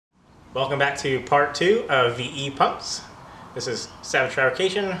Welcome back to part 2 of VE Pumps. This is Savage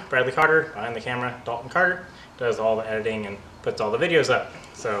Fabrication. Bradley Carter, behind the camera, Dalton Carter, does all the editing and puts all the videos up.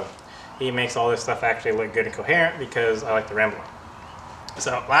 So he makes all this stuff actually look good and coherent because I like to ramble.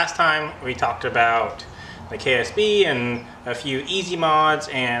 So last time we talked about the KSB and a few easy mods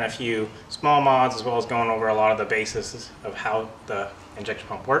and a few small mods, as well as going over a lot of the basis of how the injection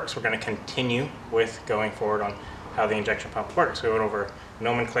pump works. We're going to continue with going forward on how the injection pump works. We went over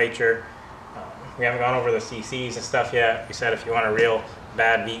nomenclature. We haven't gone over the CCs and stuff yet. We said if you want a real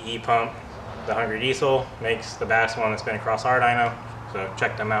bad VE pump, the Hungry Diesel makes the baddest one that's been across our dyno, so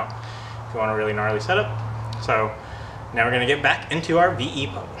check them out if you want a really gnarly setup. So now we're going to get back into our VE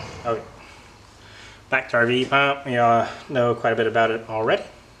pump. Okay. Back to our VE pump. We know quite a bit about it already.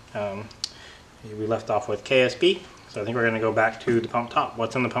 We left off with KSB, so I think we're going to go back to the pump top.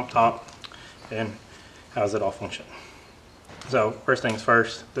 What's in the pump top and how does it all function? So first things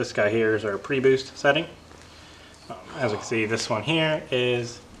first, this guy here is our pre-boost setting. As we can see, this one here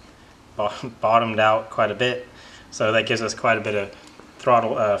is bottomed out quite a bit, so that gives us quite a bit of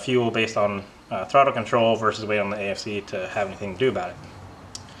throttle fuel based on throttle control versus wait on the AFC to have anything to do about it.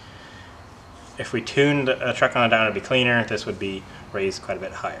 If we tuned a truck on it down to be cleaner, this would be raised quite a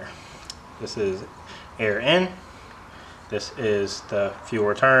bit higher. This is air in, this is the fuel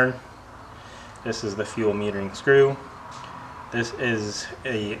return, this is the fuel metering screw. This is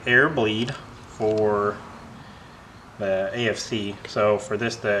a air bleed for the AFC. So for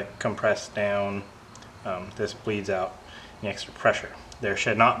this to compress down, this bleeds out the extra pressure. There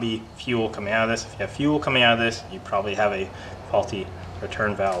should not be fuel coming out of this. If you have fuel coming out of this, you probably have a faulty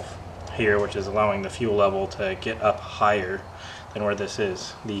return valve here, which is allowing the fuel level to get up higher than where this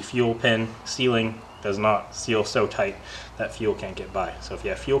is. The fuel pin sealing does not seal so tight that fuel can't get by. So if you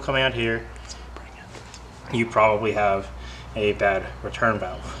have fuel coming out here, you probably have a bad return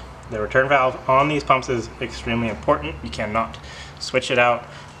valve. The return valve on these pumps is extremely important. You cannot switch it out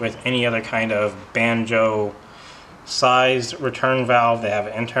with any other kind of banjo sized return valve. They have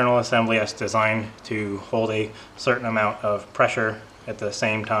an internal assembly that's designed to hold a certain amount of pressure at the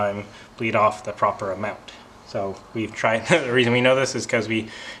same time bleed off the proper amount. So we've tried, the reason we know this is because we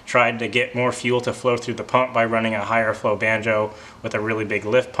tried to get more fuel to flow through the pump by running a higher flow banjo with a really big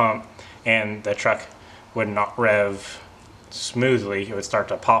lift pump, and the truck would not rev smoothly. It would start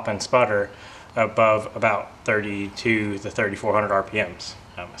to pop and sputter above about 32 to 3400 RPMs.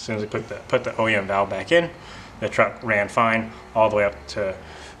 As soon as we put the OEM valve back in, the truck ran fine all the way up to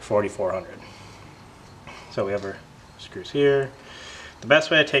 4400. So we have our screws here. The best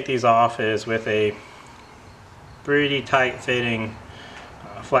way to take these off is with a pretty tight fitting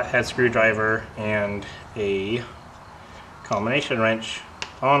flathead screwdriver and a combination wrench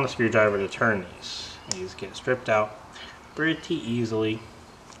on the screwdriver to turn these. These get stripped out pretty easily.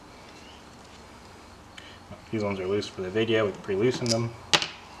 These ones are loose for the video. We can pre-loosen them.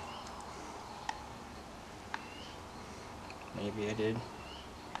 Maybe I did,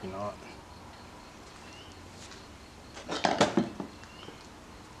 maybe not.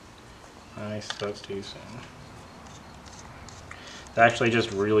 Nice, that's too soon. It's actually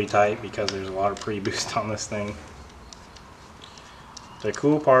just really tight because there's a lot of pre-boost on this thing. The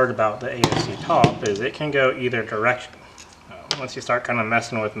cool part about the AFC top is it can go either direction. Once you start kind of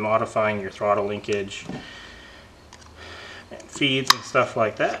messing with modifying your throttle linkage and feeds and stuff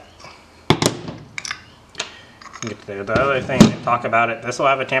like that, you get to there. The other thing to talk about it, this will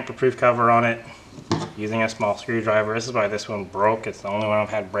have a tamper-proof cover on it using a small screwdriver. This is why this one broke. It's the only one I've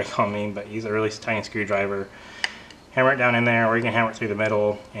had break on me, but use a really tiny screwdriver. Hammer it down in there, or you can hammer it through the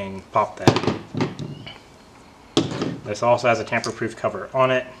middle and pop that. This also has a tamper-proof cover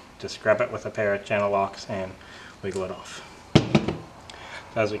on it. Just grab it with a pair of channel locks and wiggle it off.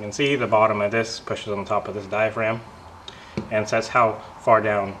 As we can see, the bottom of this pushes on top of this diaphragm and sets how far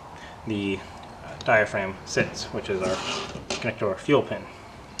down the diaphragm sits, which is our connector to our fuel pin.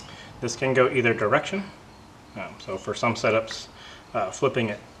 This can go either direction. So for some setups, flipping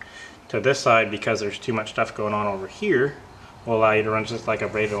it to this side because there's too much stuff going on over here will allow you to run just like a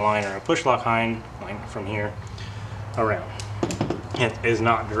braided line or a push lock line from here around. It is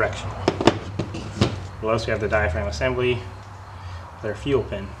not directional. Below us we have the diaphragm assembly, their fuel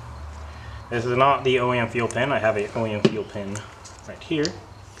pin. This is not the OEM fuel pin. I have a OEM fuel pin right here. It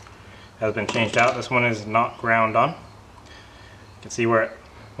has been changed out. This one is not ground on. You can see where it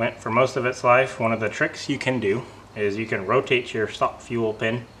went for most of its life. One of the tricks you can do is you can rotate your stock fuel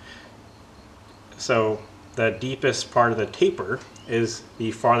pin so the deepest part of the taper is the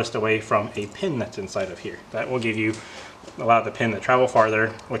farthest away from a pin that's inside of here. That will allow the pin to travel farther,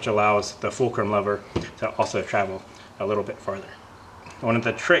 which allows the fulcrum lever to also travel a little bit farther. one of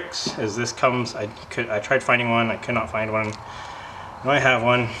the tricks is this comes, I tried finding one, I could not find one. Now I have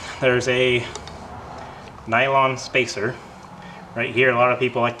one. There's a nylon spacer right here. A lot of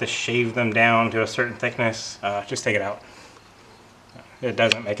people like to shave them down to a certain thickness. Just take it out. It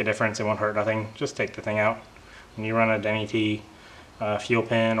doesn't make a difference, it won't hurt nothing. Just take the thing out. When you run a Denny T fuel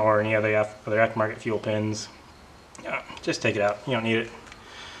pin or any other aftermarket fuel pins, just take it out. You don't need it.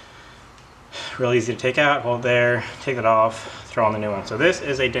 Real easy to take out, hold there, take it off, throw on the new one. So this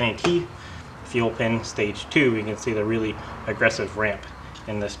is a Denny T fuel pin stage 2. You can see the really aggressive ramp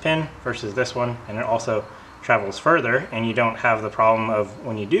in this pin versus this one, and it also travels further, and you don't have the problem of,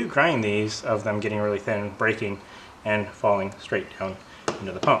 when you do grind these, of them getting really thin, breaking, and falling straight down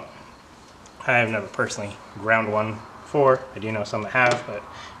into the pump. I have never personally ground one before. I do know some that have, but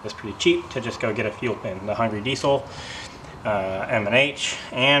it's pretty cheap to just go get a fuel pin. The Hungry Diesel, M&H,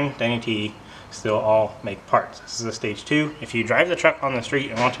 and Denny T still all make parts. This is a stage 2. If you drive the truck on the street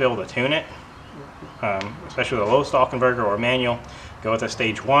and want to be able to tune it, especially with a low stall converter or manual, go with a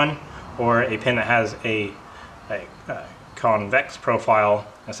stage 1 or a pin that has a convex profile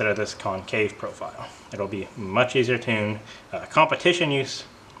instead of this concave profile. It'll be much easier to tune. Competition use,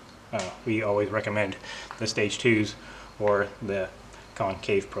 we always recommend the stage 2s or the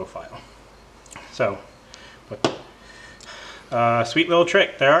concave profile. So, sweet little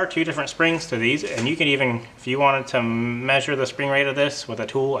trick. There are 2 different springs to these, and you can even, if you wanted to measure the spring rate of this with a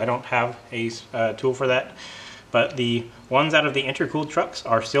tool, I don't have a tool for that, but the ones out of the intercooled trucks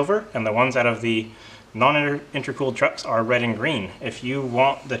are silver, and the ones out of the non-intercooled trucks are red and green. If you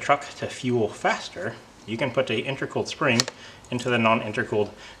want the truck to fuel faster, you can put a intercooled spring into the non-intercooled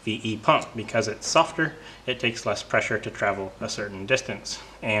VE pump. Because it's softer, it takes less pressure to travel a certain distance.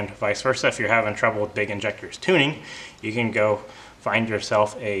 And vice versa, if you're having trouble with big injectors tuning, you can go find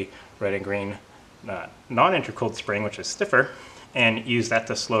yourself a red and green non-intercooled spring, which is stiffer, and use that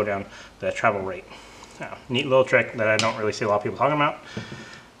to slow down the travel rate. Now, neat little trick that I don't really see a lot of people talking about.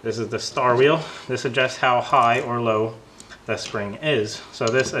 This is the star wheel. This adjusts how high or low the spring is. So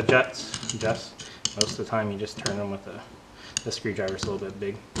this adjusts. Most of the time you just turn them with the screwdriver's a little bit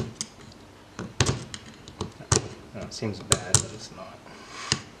big. No, it seems bad, but it's not.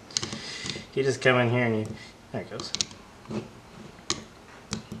 You just come in here and there it goes.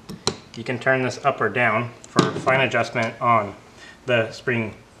 You can turn this up or down for fine adjustment on the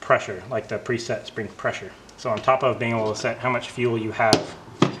spring pressure, like the preset spring pressure. So on top of being able to set how much fuel you have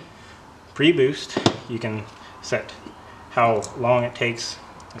pre-boost, you can set how long it takes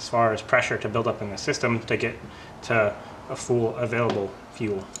as far as pressure to build up in the system to get to a full available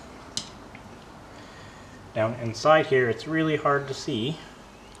fuel. Down inside here, it's really hard to see.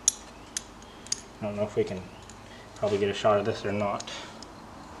 I don't know if we can probably get a shot of this or not.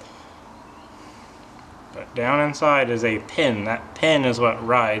 But down inside is a pin. That pin is what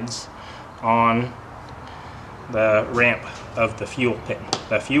rides on the ramp of the fuel pin.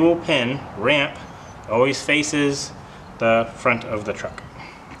 The fuel pin ramp always faces the front of the truck.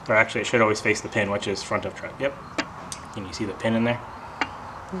 Or actually, it should always face the pin, which is front of truck. Yep. Can you see the pin in there?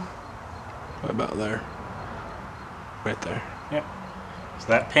 What about there? Right there. Yep. So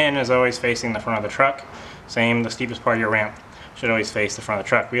that pin is always facing the front of the truck. Same, the steepest part of your ramp should always face the front of the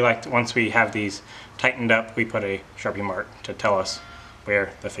truck. We like to, once we have these tightened up, we put a Sharpie mark to tell us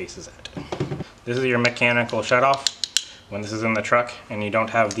where the face is at. This is your mechanical shutoff. When this is in the truck and you don't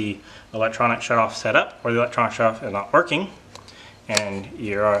have the electronic shutoff set up, or the electronic shutoff is not working, and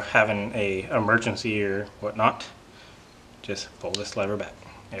you're having a emergency or whatnot, just pull this lever back.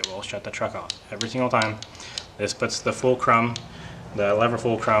 It will shut the truck off every single time. This puts the fulcrum, the lever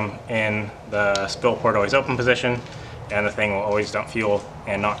fulcrum, in the spill port always open position, and the thing will always dump fuel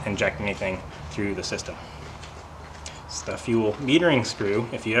and not inject anything through the system. It's the fuel metering screw.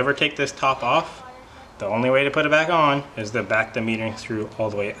 If you ever take this top off, the only way to put it back on is to back the metering screw all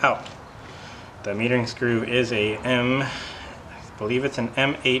the way out. The metering screw is a I believe it's an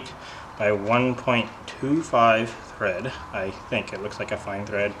M8 by 1.25 thread. I think it looks like a fine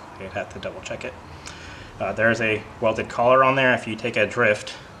thread. I'd have to double check it. There's a welded collar on there. If you take a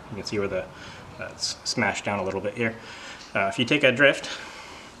drift, you can see where it's smashed down a little bit here. If you take a drift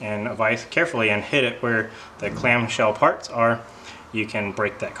and a vise carefully and hit it where the clamshell parts are, you can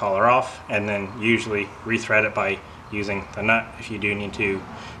break that collar off and then usually rethread it by using the nut. If you do need to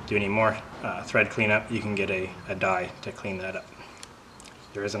do any more thread cleanup, you can get a die to clean that up.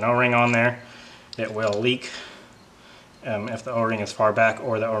 There is an O-ring on there. It will leak if the O-ring is far back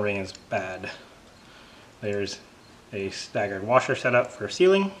or the O-ring is bad. There's a staggered washer set up for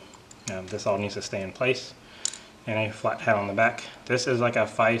sealing. This all needs to stay in place. And a flat head on the back. This is like a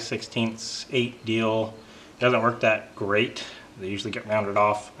 5/16 8 deal. It doesn't work that great. They usually get rounded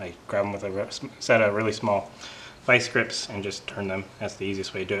off. I grab them with a set of really small vice grips and just turn them. That's the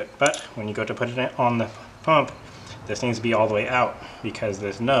easiest way to do it. But when you go to put it on the pump, this needs to be all the way out because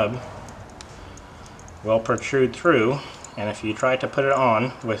this nub will protrude through, and if you try to put it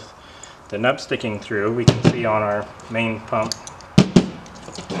on with the nub sticking through, we can see on our main pump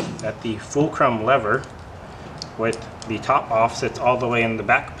that the fulcrum lever with the top off sits all the way in the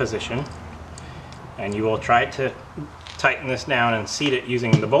back position, and you will try to tighten this down and seat it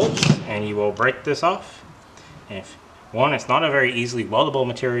using the bolts, and you will break this off. And if one, it's not a very easily weldable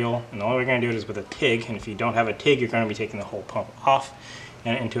material, and the only way we're going to do it is with a TIG, and if you don't have a TIG, you're going to be taking the whole pump off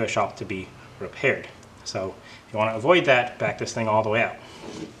and into a shop to be repaired. So if you want to avoid that, back this thing all the way out.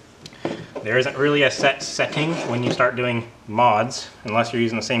 There isn't really a set setting when you start doing mods, unless you're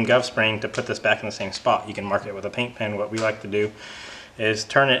using the same gov spring to put this back in the same spot. You can mark it with a paint pen. What we like to do is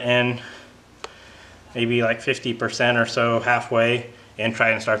turn it in maybe like 50% or so, halfway, and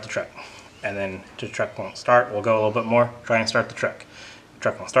try and start the truck. And then the truck won't start, we'll go a little bit more, try and start the truck. The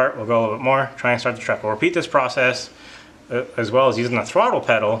truck won't start, we'll go a little bit more, try and start the truck. We'll repeat this process as well as using the throttle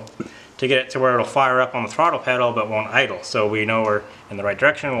pedal to get it to where it'll fire up on the throttle pedal but won't idle. So we know we're in the right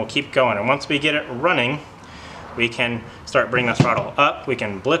direction, we'll keep going. And once we get it running, we can start bringing the throttle up, we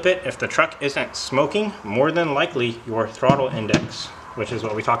can blip it. If the truck isn't smoking, more than likely your throttle index, which is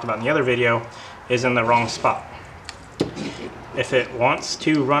what we talked about in the other video, is in the wrong spot. If it wants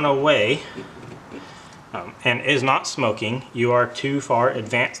to run away and is not smoking, you are too far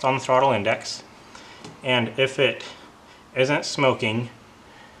advanced on the throttle index. And if it isn't smoking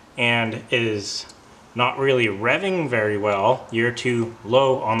and is not really revving very well, you're too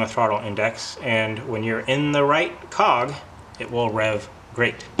low on the throttle index, and when you're in the right cog, it will rev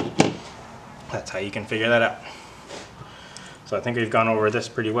great. That's how you can figure that out. So I think we've gone over this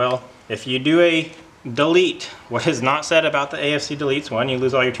pretty well. If you do a delete, what is not said about the AFC deletes: one, you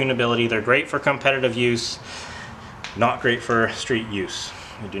lose all your tunability. They're great for competitive use, not great for street use.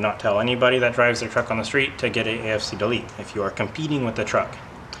 You do not tell anybody that drives their truck on the street to get a AFC delete. If you are competing with the truck,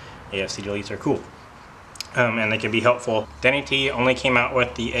 AFC deletes are cool. And they can be helpful. Denny T only came out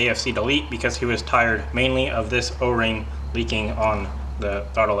with the AFC delete because he was tired mainly of this O-ring leaking on the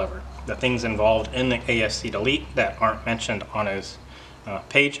throttle lever. The things involved in the AFC delete that aren't mentioned on his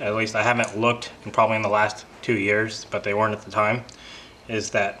page, at least I haven't looked probably in the last 2 years, but they weren't at the time, is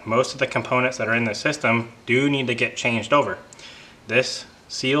that most of the components that are in the system do need to get changed over. This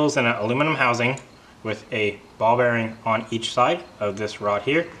seals in an aluminum housing with a ball bearing on each side of this rod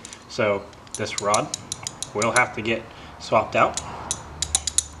here. So this rod will have to get swapped out.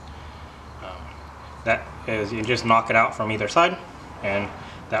 That is, you just knock it out from either side, and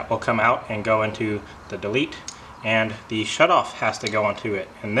that will come out and go into the delete, and the shutoff has to go onto it.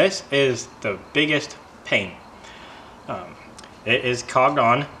 And this is the biggest pain. It is cogged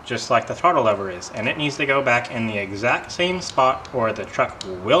on just like the throttle lever is, and it needs to go back in the exact same spot or the truck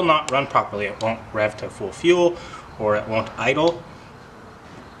will not run properly. It won't rev to full fuel, or it won't idle,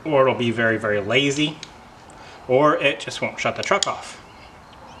 or it'll be very, very lazy, or it just won't shut the truck off.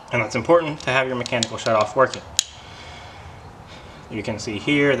 And it's important to have your mechanical shutoff working. You can see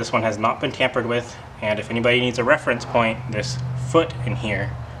here, this one has not been tampered with, and if anybody needs a reference point, this foot in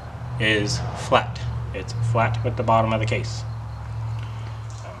here is flat. It's flat with the bottom of the case.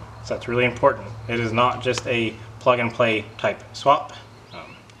 So that's really important. It is not just a plug and play type swap.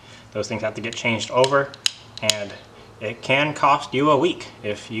 Those things have to get changed over, and it can cost you a week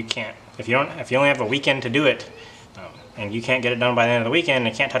if you only have a weekend to do it, and you can't get it done by the end of the weekend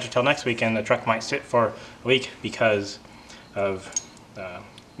and can't touch it till next weekend. The truck might sit for a week because of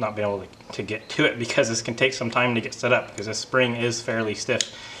not being able to get to it, because this can take some time to get set up, because this spring is fairly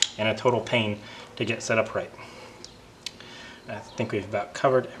stiff and a total pain to get set up right. I think we've about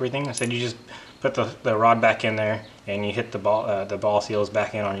covered everything. I said you just put the rod back in there and you hit the ball seals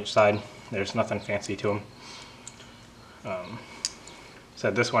back in on each side. There's nothing fancy to them. So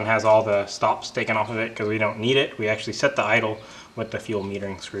this one has all the stops taken off of it because we don't need it. We actually set the idle with the fuel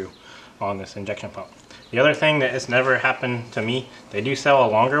metering screw on this injection pump. The other thing that has never happened to me, they do sell a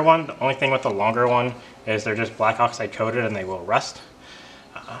longer one. The only thing with the longer one is they're just black oxide coated and they will rust.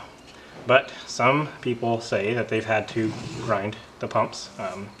 But some people say that they've had to grind the pumps.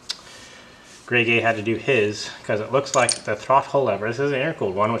 Greg A had to do his because it looks like the throttle lever, this is an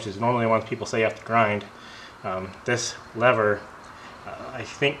air-cooled one, which is normally the ones people say you have to grind. This lever, I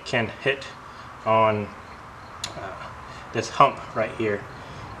think, can hit on this hump right here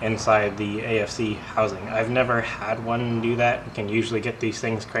inside the AFC housing. I've never had one do that. You can usually get these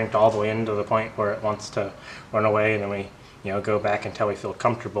things cranked all the way into the point where it wants to run away, and then we go back until we feel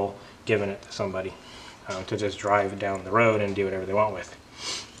comfortable giving it to somebody. to just drive down the road and do whatever they want with.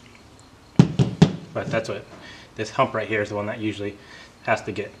 But that's what this hump right here is, the one that usually has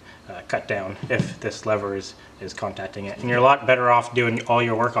to get cut down if this lever is contacting it. And you're a lot better off doing all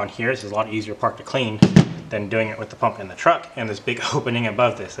your work on here. This is a lot easier part to clean than doing it with the pump in the truck and this big opening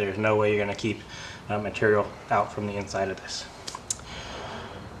above this. There's no way you're going to keep material out from the inside of this.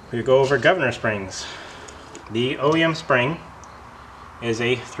 We go over governor springs. The OEM spring is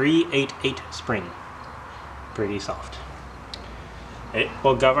a 388 spring. Pretty soft. It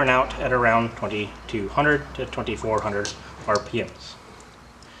will govern out at around 2200 to 2400 RPMs.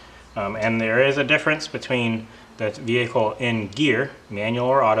 And there is a difference between the vehicle in gear, manual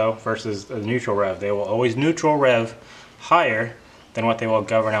or auto, versus the neutral rev. They will always neutral rev higher than what they will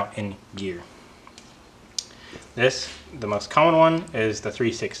govern out in gear. The most common one is the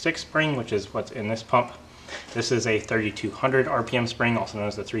 366 spring, which is what's in this pump. This is a 3200 RPM spring, also known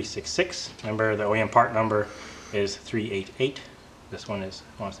as the 366. Remember, the OEM part number is 388. This one is,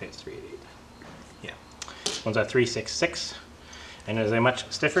 I want to say it's 388. Yeah. This one's a 366. And it is a much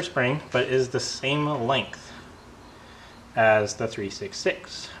stiffer spring, but is the same length as the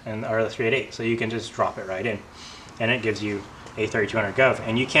 366 or the 388. So you can just drop it right in, and it gives you a 3200 gov.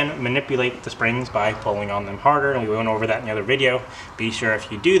 And you can manipulate the springs by pulling on them harder, and we went over that in the other video. Be sure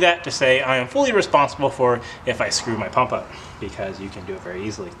if you do that to say I am fully responsible for if I screw my pump up, because you can do it very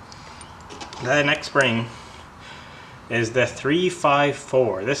easily. The next spring is the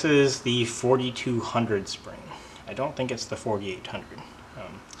 354. This is the 4200 spring. I don't think it's the 4800.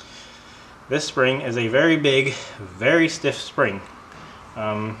 This spring is a very big, very stiff spring.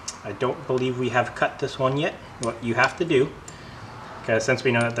 I don't believe we have cut this one yet. What you have to do, because since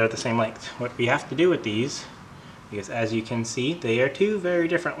we know that they're the same length, what we have to do with these, because as you can see, they are two very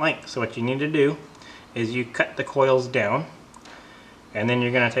different lengths. So what you need to do is you cut the coils down, and then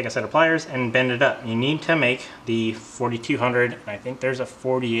you're going to take a set of pliers and bend it up. You need to make the 4200, I think there's a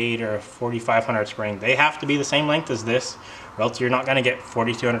 48 or a 4500 spring. They have to be the same length as this, or else you're not going to get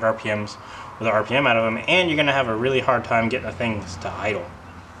 4200 RPMs with an RPM out of them, and you're going to have a really hard time getting the things to idle.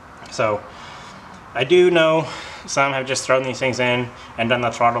 So I do know some have just thrown these things in and done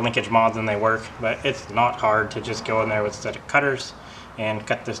the throttle linkage mods and they work, but it's not hard to just go in there with a set of cutters and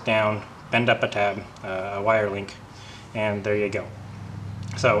cut this down, bend up a tab, a wire link, and there you go.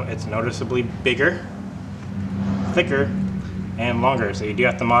 So it's noticeably bigger, thicker, and longer. So you do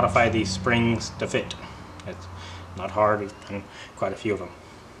have to modify these springs to fit. It's not hard. We've done quite a few of them.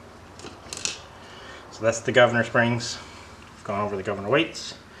 So that's the governor springs. We've gone over the governor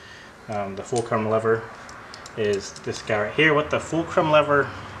weights. The fulcrum lever is this guy right here. What the fulcrum lever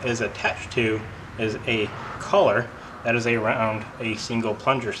is attached to is a collar that is around a single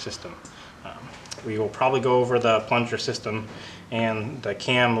plunger system. We will probably go over the plunger system and the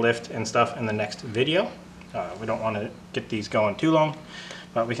cam lift and stuff in the next video. We don't want to get these going too long,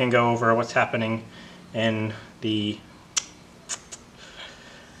 but we can go over what's happening in the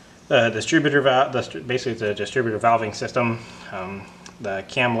distributor valve, basically the distributor valving system, the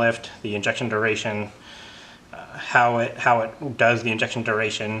cam lift, the injection duration, how it does the injection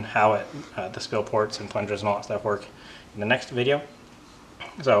duration, how it the spill ports and plungers and all that stuff work in the next video.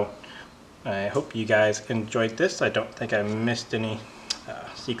 So I hope you guys enjoyed this. I don't think I missed any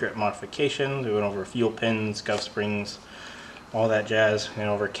secret modifications. We went over fuel pins, gov springs, all that jazz. Went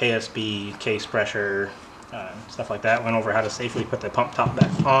over KSB, case pressure, stuff like that. Went over how to safely put the pump top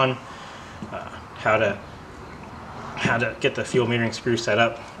back on, how to get the fuel metering screw set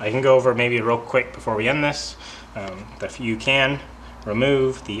up. I can go over maybe real quick before we end this. You can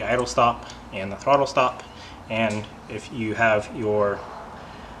remove the idle stop and the throttle stop, and if you have your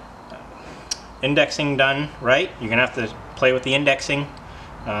indexing done right, you're gonna have to play with the indexing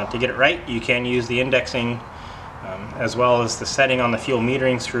to get it right. You can use the indexing as well as the setting on the fuel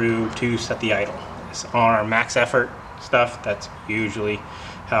metering screw to set the idle. So on our max effort stuff, that's usually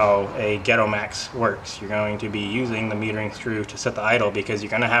how a Ghetto Max works. You're going to be using the metering screw to set the idle, because you're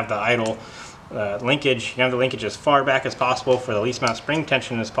going to have the idle linkage. You have the linkage as far back as possible for the least amount of spring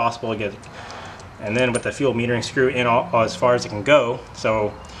tension as possible, and then with the fuel metering screw in as far as it can go.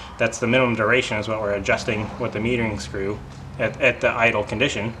 So that's the minimum duration is what we're adjusting with the metering screw at the idle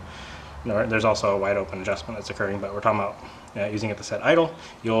condition. There's also a wide open adjustment that's occurring, but we're talking about using it to set idle.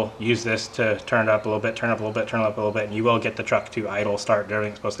 You'll use this to turn it up a little bit, turn it up a little bit, turn it up a little bit, and you will get the truck to idle, start, do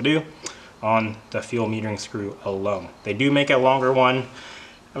everything it's supposed to do on the fuel metering screw alone. They do make a longer one.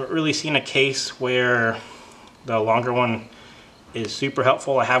 I haven't really seen a case where the longer one is super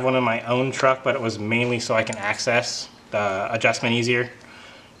helpful. I have one in my own truck, but it was mainly so I can access the adjustment easier.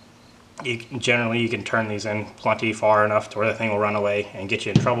 Generally, you can turn these in plenty far enough to where the thing will run away and get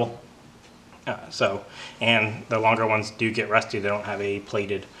you in trouble. And the longer ones do get rusty. They don't have a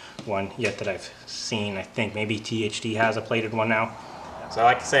plated one yet that I've seen. I think maybe THD has a plated one now. So I'd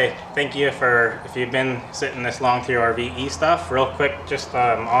like to say thank you for, if you've been sitting this long through our VE stuff. Real quick, just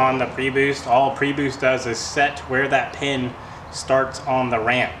on the pre-boost, all pre-boost does is set where that pin starts on the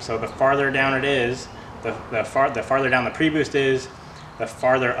ramp. So the farther down it is, the farther down the pre-boost is, the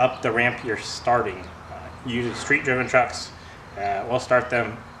farther up the ramp you're starting. Usually street-driven trucks, we'll start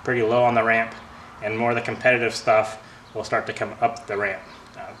them pretty low on the ramp, and more of the competitive stuff will start to come up the ramp.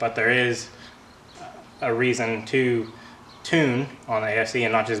 But there is a reason to tune on the AFC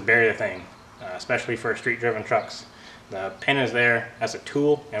and not just bury the thing, especially for street-driven trucks. The pin is there as a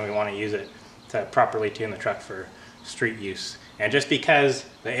tool, and we want to use it to properly tune the truck for street use. And just because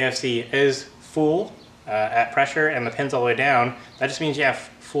the AFC is full at pressure and the pin's all the way down, that just means you have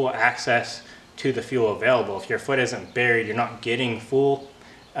full access to the fuel available. If your foot isn't buried, you're not getting full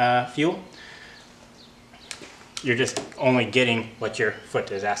fuel. You're just only getting what your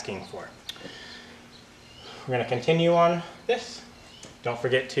foot is asking for. We're going to continue on this. Don't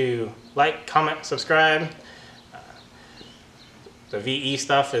forget to like, comment, subscribe. The VE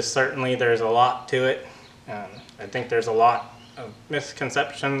stuff is certainly, there's a lot to it. I think there's a lot of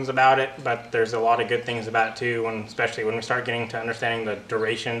misconceptions about it, but there's a lot of good things about it too, especially when we start getting to understanding the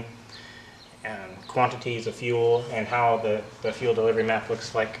duration and quantities of fuel and how the fuel delivery map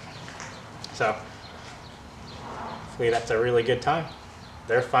looks like. So hopefully that's a really good time.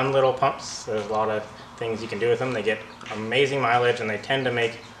 They're fun little pumps. There's a lot of things you can do with them. They get amazing mileage, and they tend to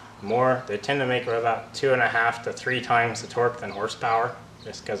make more. They tend to make about 2.5 to 3 times the torque than horsepower,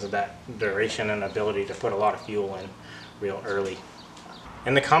 just because of that duration and ability to put a lot of fuel in real early.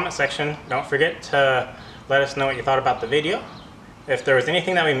 In the comment section, don't forget to let us know what you thought about the video. If there was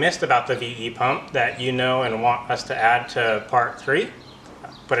anything that we missed about the VE pump that you know and want us to add to part 3,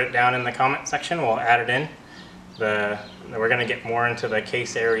 put it down in the comment section. We'll add it in. We're going to get more into the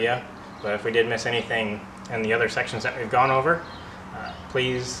case area, but if we did miss anything in the other sections that we've gone over,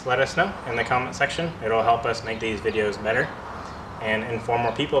 please let us know in the comment section. It'll help us make these videos better and inform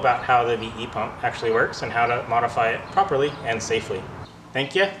more people about how the VE pump actually works and how to modify it properly and safely.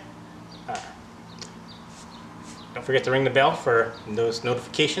 Thank you. Don't forget to ring the bell for those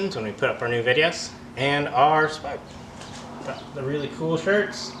notifications when we put up our new videos. And our swag. The really cool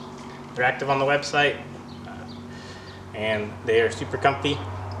shirts. They're active on the website. And they are super comfy.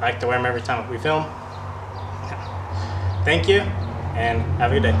 I like to wear them every time we film. Thank you, and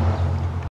have a good day.